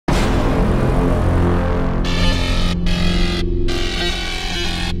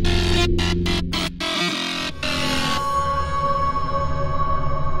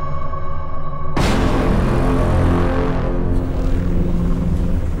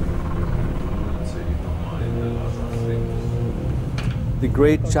the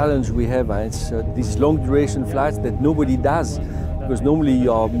great challenge we have. It's these long duration flights that nobody does, because normally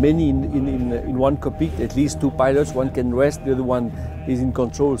you are many in one cockpit, at least two pilots, one can rest, the other one is in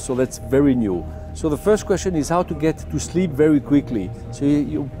control, so that's very new. So the first question is how to get to sleep very quickly. So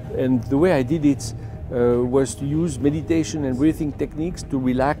and the way I did it was to use meditation and breathing techniques to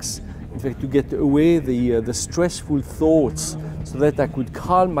relax, in fact to get away the stressful thoughts, so that I could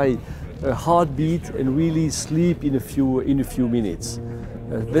calm my heartbeat and really sleep in a few minutes.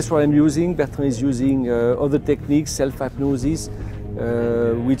 That's what I'm using. Bertrand is using other techniques, self-hypnosis,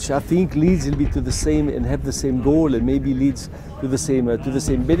 which I think leads a little bit to the same and have the same goal, and maybe leads to the same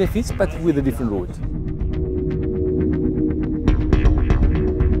benefits, but with a different route.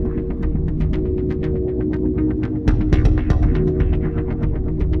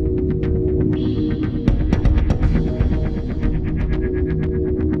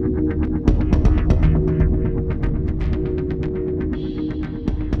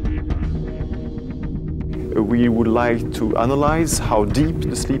 We would like to analyze how deep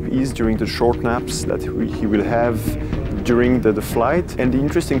the sleep is during the short naps that he will have during the flight. And the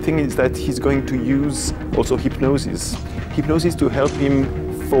interesting thing is that he's going to use also hypnosis. Hypnosis to help him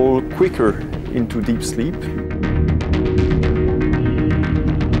fall quicker into deep sleep.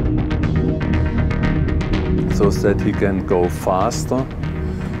 So that he can go faster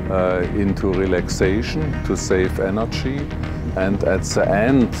into relaxation to save energy. And at the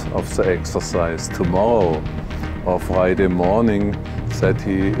end of the exercise tomorrow or Friday morning, that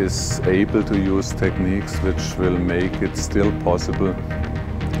he is able to use techniques which will make it still possible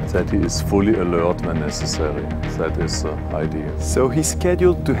that he is fully alert when necessary. That is the idea. So he's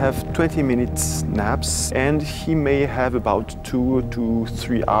scheduled to have 20 minutes naps, and he may have about 2 to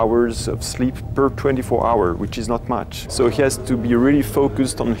 3 hours of sleep per 24 hour, which is not much. So he has to be really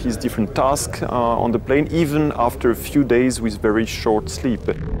focused on his different tasks on the plane, even after a few days with very short sleep.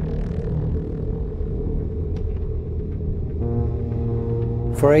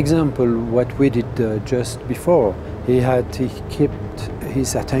 For example, what we did just before, he kept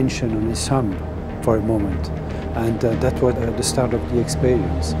his attention on his thumb for a moment, and that was the start of the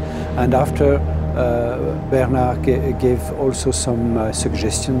experience. And after, Bernard gave also some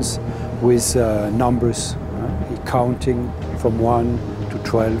suggestions with numbers, counting from 1 to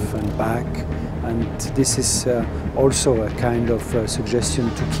 12 and back, and this is also a kind of suggestion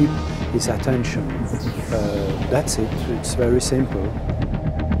to keep his attention. That's it, it's very simple.